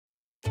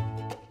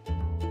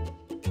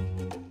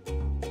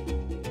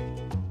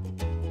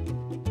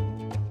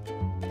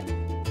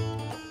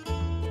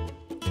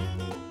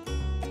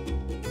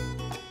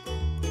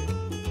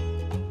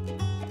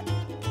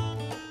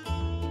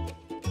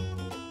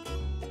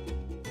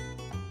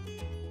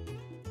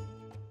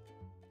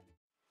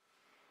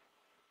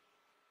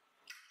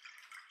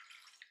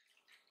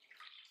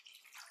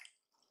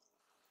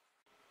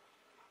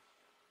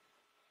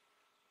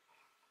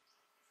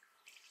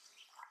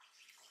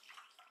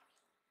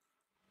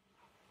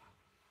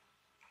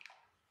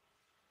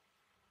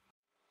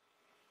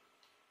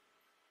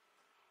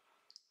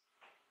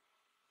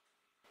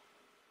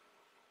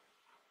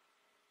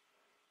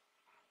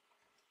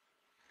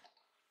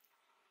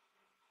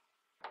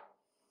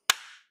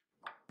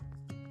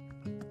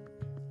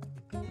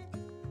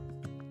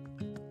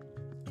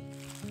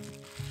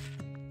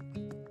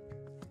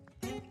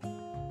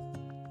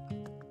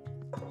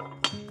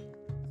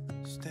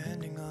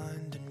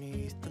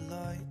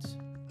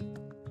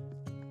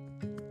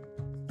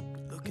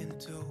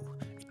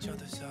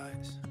other's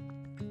eyes.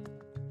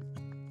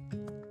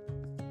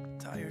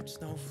 Tired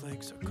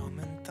snowflakes are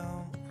coming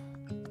down,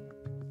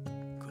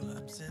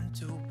 collapse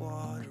into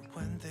water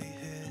when they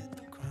hit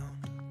the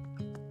ground.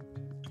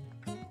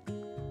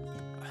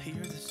 I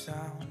hear the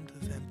sound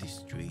of empty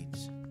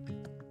streets.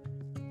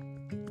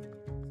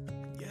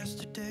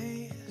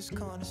 Yesterday has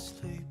gone to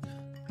sleep,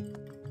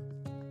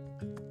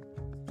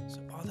 so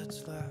all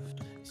that's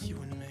left is you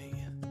and me.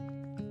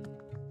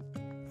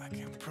 I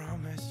can't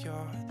promise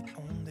you're the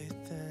only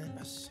thing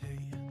I see.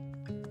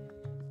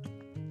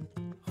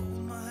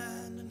 Hold my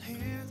hand and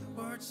hear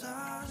the words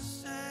I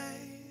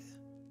say.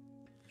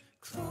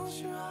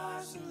 Close your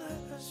eyes and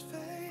let us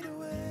fade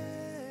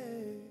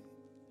away.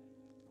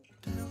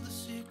 Build a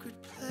secret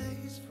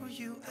place for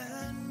you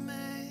and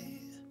me.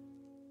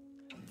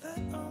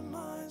 Let our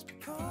minds be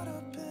caught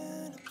up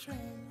in a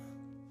dream.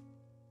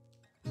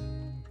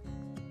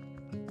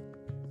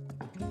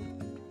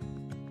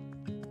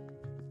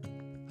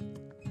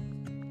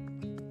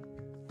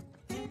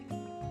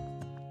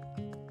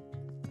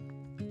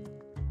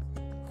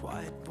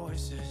 Quiet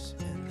voices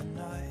in the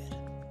night.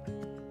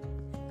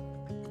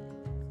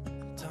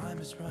 Time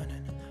is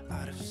running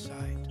out of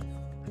sight.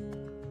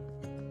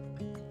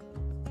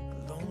 A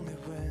lonely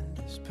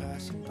wind is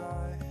passing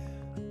by,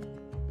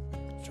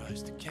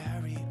 tries to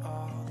carry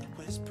all the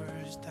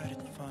whispers that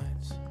it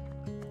finds.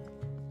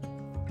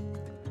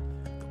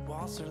 The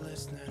walls are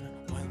listening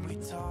when we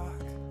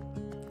talk,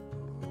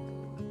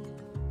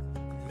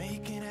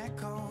 making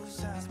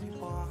echoes as we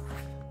walk.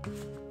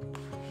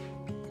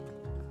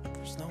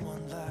 There's no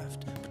one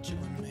left but you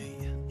and me.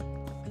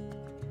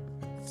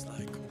 It's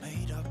like a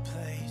made-up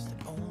place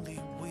that only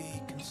we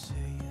can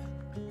see.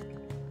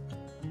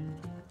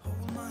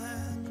 Hold my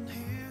hand and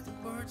hear the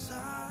words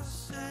I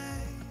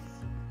say.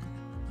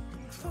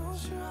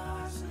 Close your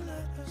eyes and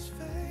let us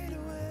fade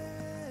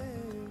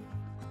away.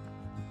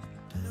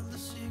 Build a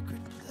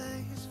secret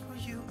place for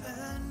you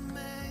and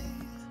me.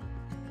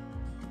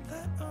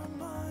 Let our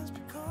minds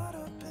be caught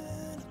up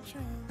in a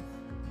dream.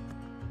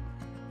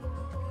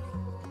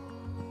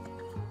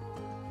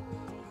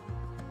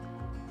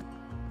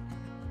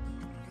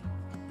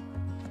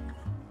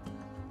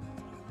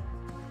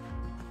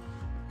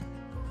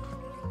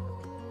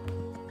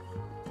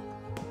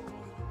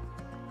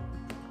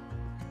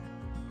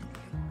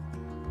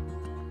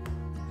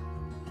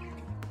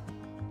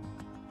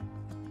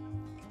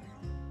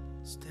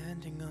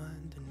 Standing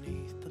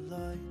underneath the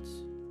lights,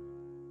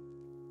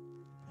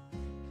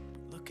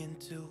 look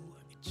into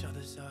each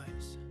other's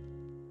eyes.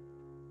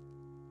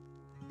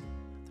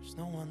 There's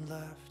no one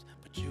left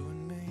but you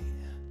and me.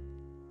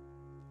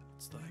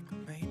 It's like a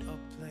made-up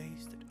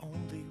place that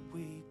only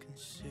we can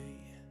see.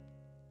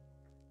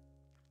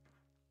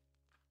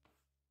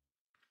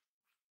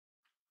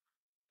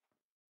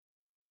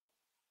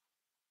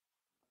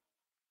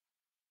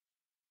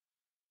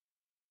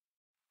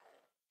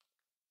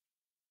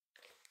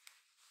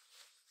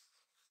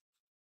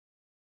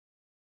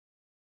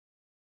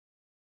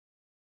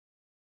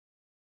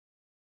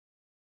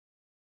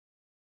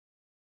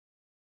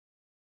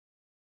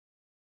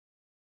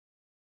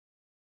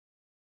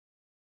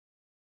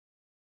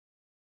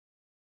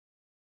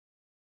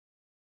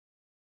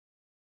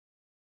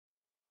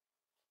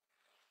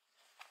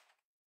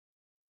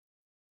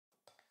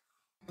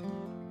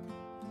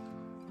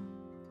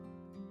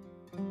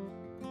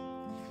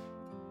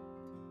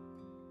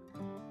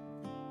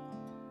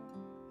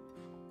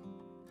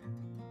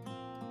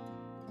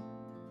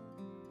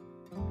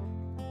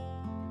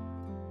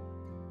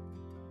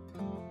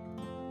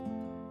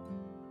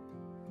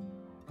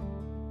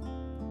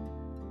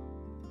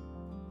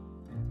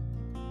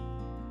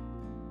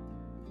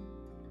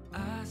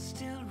 I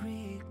still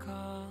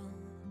recall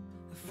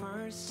the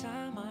first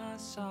time I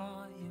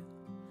saw you.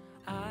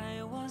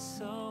 I was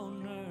so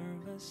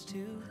nervous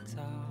to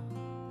talk.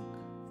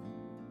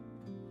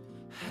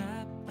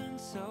 Happened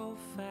so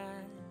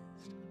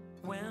fast,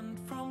 went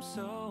from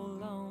so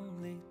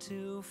lonely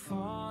to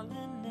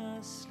falling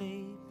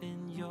asleep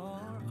in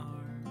your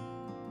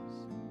arms.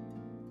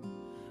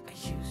 I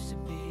used to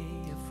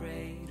be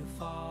afraid to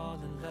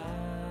fall in love.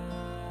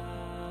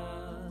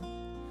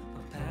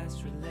 My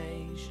past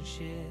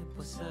relationship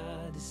was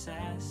a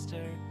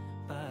disaster,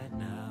 but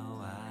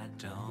now I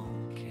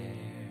don't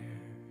care.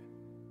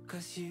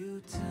 'Cause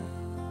you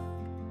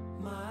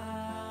took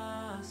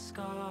my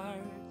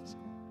scars,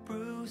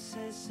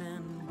 bruises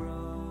and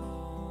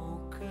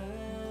broken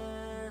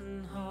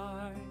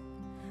heart,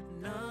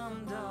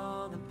 numbed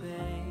all the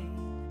pain,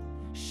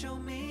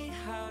 showed me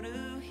how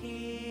to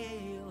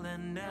heal,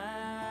 and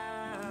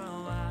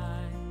now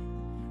I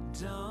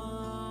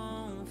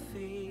don't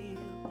feel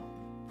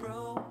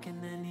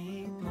broken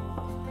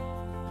anymore.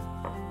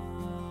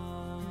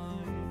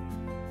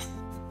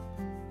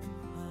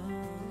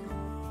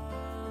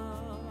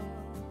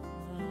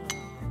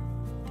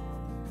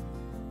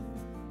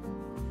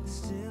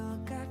 Still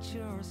got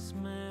your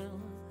smell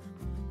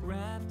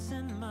wrapped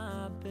in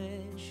my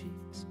bed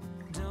sheets.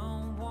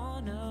 Don't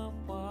wanna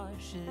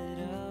wash it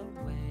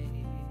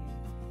away.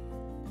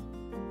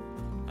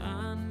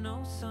 I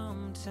know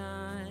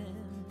sometimes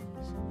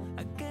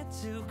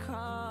too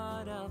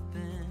caught up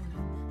in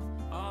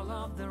all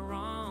of the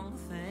wrong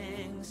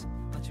things,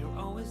 but you're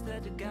always there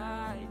to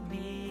guide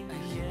me. I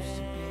used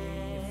to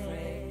be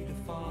afraid to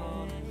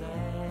fall in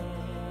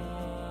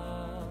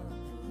love.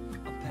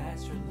 A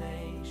past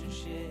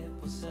relationship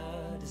was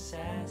a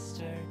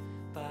disaster,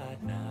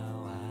 but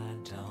now I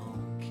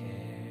don't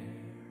care.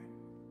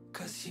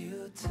 'Cause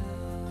you took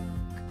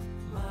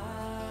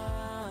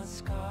my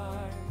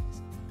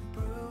scars,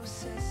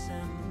 bruises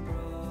and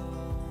broken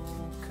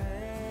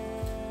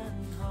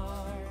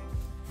heart,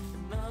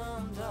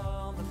 numbed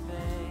all the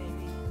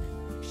pain,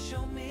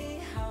 show me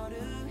how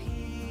to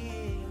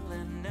heal,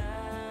 and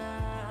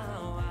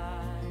now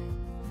I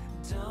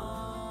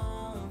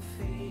don't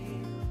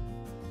feel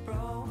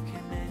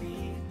broken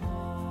anymore.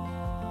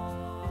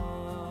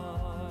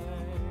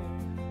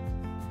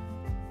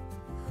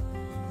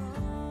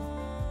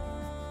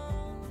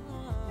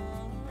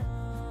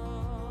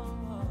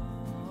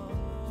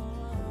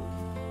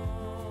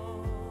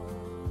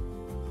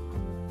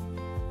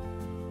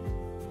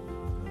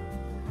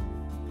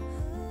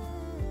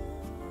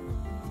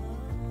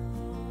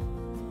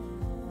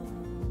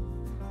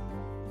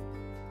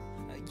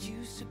 I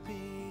used to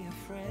be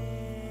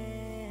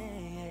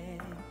afraid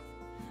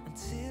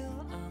until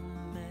I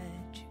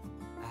met you.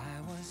 I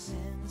was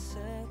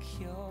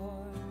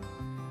insecure,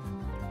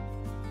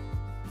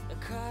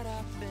 caught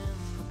up in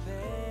the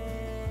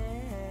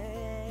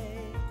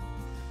pain,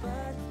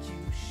 but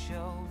you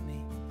showed me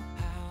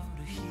how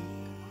to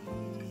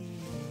heal.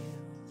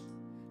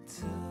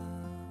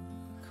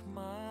 Took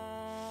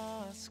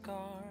my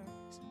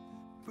scars,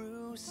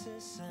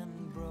 bruises and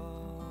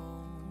broken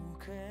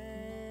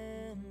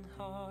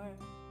heart,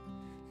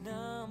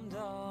 numbed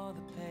all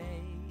the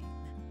pain,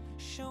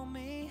 show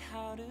me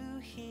how to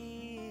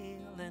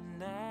heal, and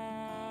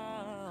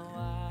now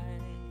I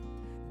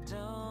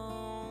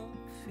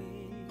don't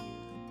feel